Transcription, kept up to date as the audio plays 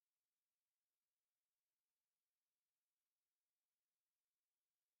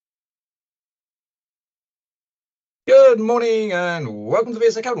Good morning and welcome to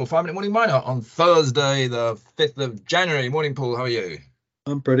VSA Capital 5 Minute Morning Miner on Thursday, the 5th of January. Morning, Paul. How are you?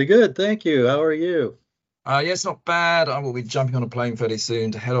 I'm pretty good, thank you. How are you? Yes, not bad. I will be jumping on a plane fairly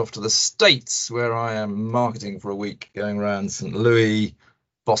soon to head off to the States, where I am marketing for a week, going around St. Louis,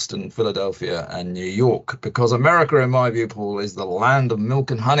 Boston, Philadelphia, and New York, because America, in my view, Paul, is the land of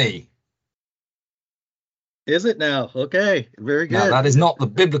milk and honey. Is it now? Okay, very Now, good. that is not the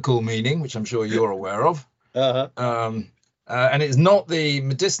biblical meaning, which I'm sure you're aware of. Uh-huh. Um, and it's not the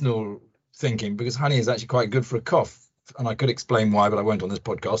medicinal thinking, because honey is actually quite good for a cough. And I could explain why, but I won't on this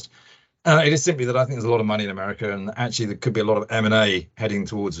podcast. It is simply that I think there's a lot of money in America, and actually there could be a lot of M&A heading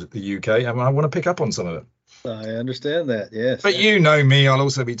towards the UK, and I want to pick up on some of it. I understand that. Yes. But you know me, I'll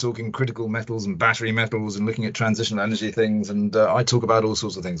also be talking critical metals and battery metals and looking at transitional energy things, and I talk about all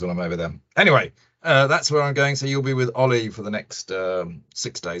sorts of things when I'm over there. Anyway, that's where I'm going. So you'll be with Ollie for the next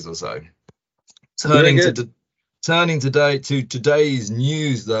 6 days or so. Very Turning good. to Turning today to today's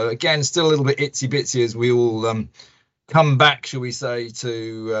news, though, again, still a little bit itsy bitsy as we all come back, shall we say,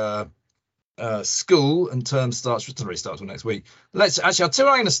 to school, and term starts. Doesn't really start till next week. Let's actually, I'll tell you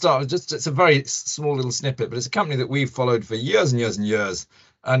where I'm going to start. Just it's a very small little snippet, but it's a company that we've followed for years and years and years,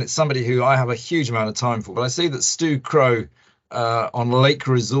 and it's somebody who I have a huge amount of time for. But I see that Stu Crow on Lake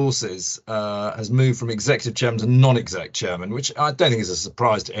Resources has moved from executive chairman to non-exec chairman, which I don't think is a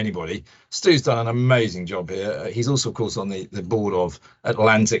surprise to anybody. Stu's done an amazing job here. He's also, of course, on the board of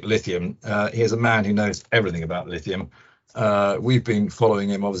Atlantic Lithium. He is a man who knows everything about lithium. We've been following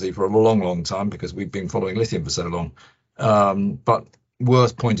him obviously for a long, long time because we've been following lithium for so long. But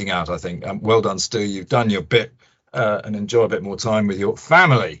worth pointing out, I think. Well done, Stu. You've done your bit, and enjoy a bit more time with your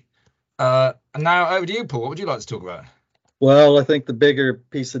family. And now over to you, Paul. What would you like to talk about? Well, I think the bigger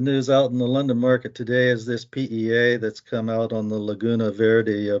piece of news out in the London market today is this PEA that's come out on the Laguna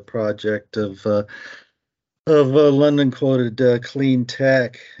Verde project of London quoted clean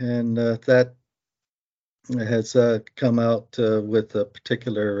tech, and that has come out with a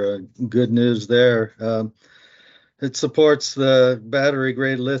particular good news there. It supports the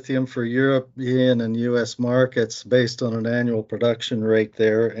battery-grade lithium for European and U.S. markets based on an annual production rate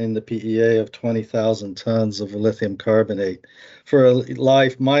there in the PEA of 20,000 tons of lithium carbonate for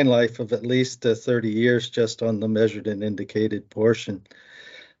a mine life of at least 30 years, just on the measured and indicated portion.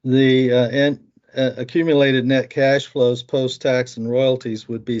 The accumulated net cash flows post-tax and royalties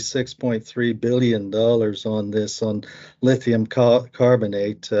would be $6.3 billion on lithium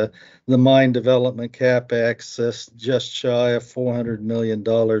carbonate. The mine development capex just shy of $400 million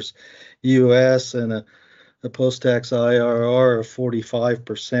US, and a post-tax IRR of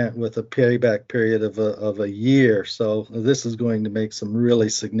 45% with a payback period of a year. So this is going to make some really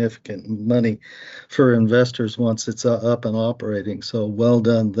significant money for investors once it's up and operating. So well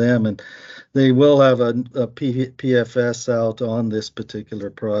done them. And they will have PFS out on this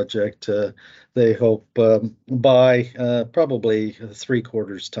particular project. They hope by probably 3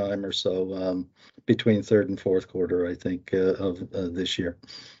 quarters time or so, between third and fourth quarter, I think, of this year.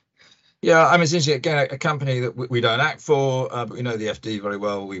 Yeah, I mean, it's interesting. Again, a company that we don't act for, but we know the FD very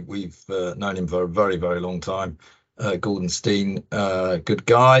well. We've known him for a very, very long time. Gordon Steen, good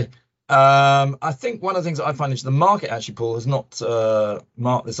guy. I think one of the things that I find is the market actually, Paul, has not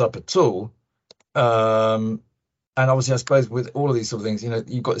marked this up at all. And obviously, I suppose with all of these sort of things,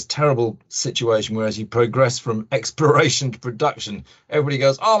 you've got this terrible situation where as you progress from exploration to production, everybody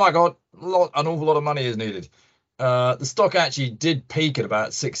goes, "Oh my God, an awful lot of money is needed." The stock actually did peak at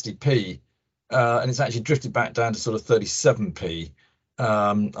about 60p, and it's actually drifted back down to sort of 37p.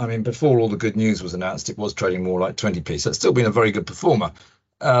 I mean, before all the good news was announced, it was trading more like 20p, so it's still been a very good performer.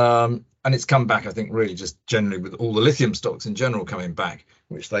 And it's come back, I think, really just generally with all the lithium stocks in general coming back,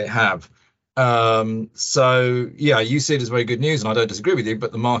 which they have. So yeah, you see it as very good news, and I don't disagree with you,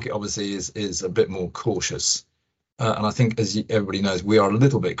 but the market obviously is a bit more cautious. And I think, as everybody knows, we are a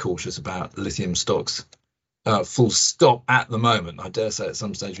little bit cautious about lithium stocks. Full stop at the moment. I dare say at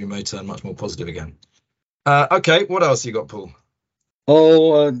some stage we may turn much more positive again. Okay, what else you got, Paul?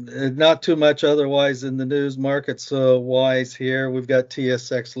 Oh, not too much otherwise in the news markets wise here. We've got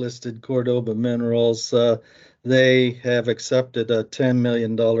TSX listed Cordoba Minerals. They have accepted a $10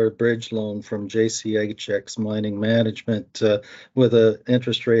 million bridge loan from JCHX Mining Management with an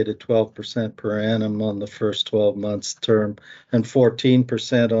interest rate of 12% per annum on the first 12 months term and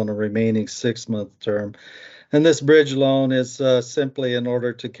 14% on a remaining 6-month term. And this bridge loan is simply in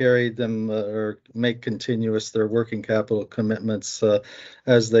order to carry them or make continuous their working capital commitments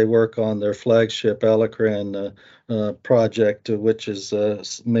as they work on their flagship Alacran project, which is a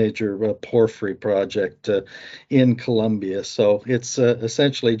major porphyry project in Colombia. So it's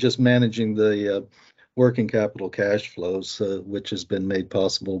essentially just managing the working capital cash flows, which has been made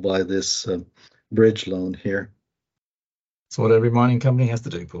possible by this bridge loan here. That's what every mining company has to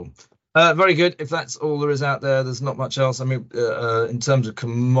do, Paul. Very good. If that's all there is out there, there's not much else. I mean, in terms of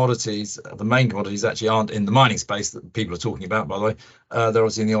commodities, the main commodities actually aren't in the mining space that people are talking about, by the way. They're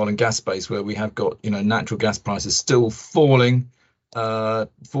obviously in the oil and gas space, where we have got, natural gas prices still falling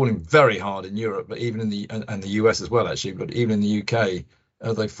very hard in Europe, but even in the US as well, actually. But even in the UK,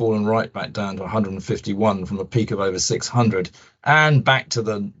 they've fallen right back down to 151 from a peak of over 600, and back to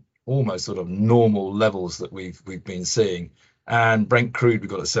the almost sort of normal levels that we've been seeing. And Brent crude, we've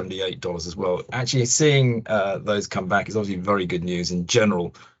got at $78 as well. Actually, seeing those come back is obviously very good news in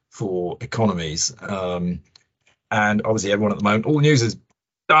general for economies. And obviously, everyone at the moment, all news is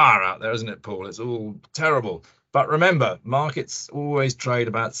dire out there, isn't it, Paul? It's all terrible. But remember, markets always trade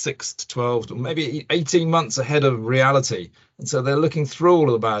about 6 to 12 to maybe 18 months ahead of reality. And so they're looking through all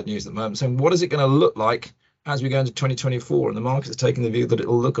of the bad news at the moment, saying, what is it going to look like as we go into 2024? And the market's taking the view that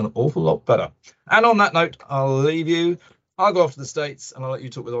it'll look an awful lot better. And on that note, I'll leave you. I'll go off to the States and I'll let you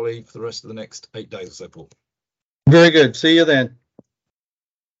talk with Ollie for the rest of the next 8 days or so, Paul. Very good. See you then.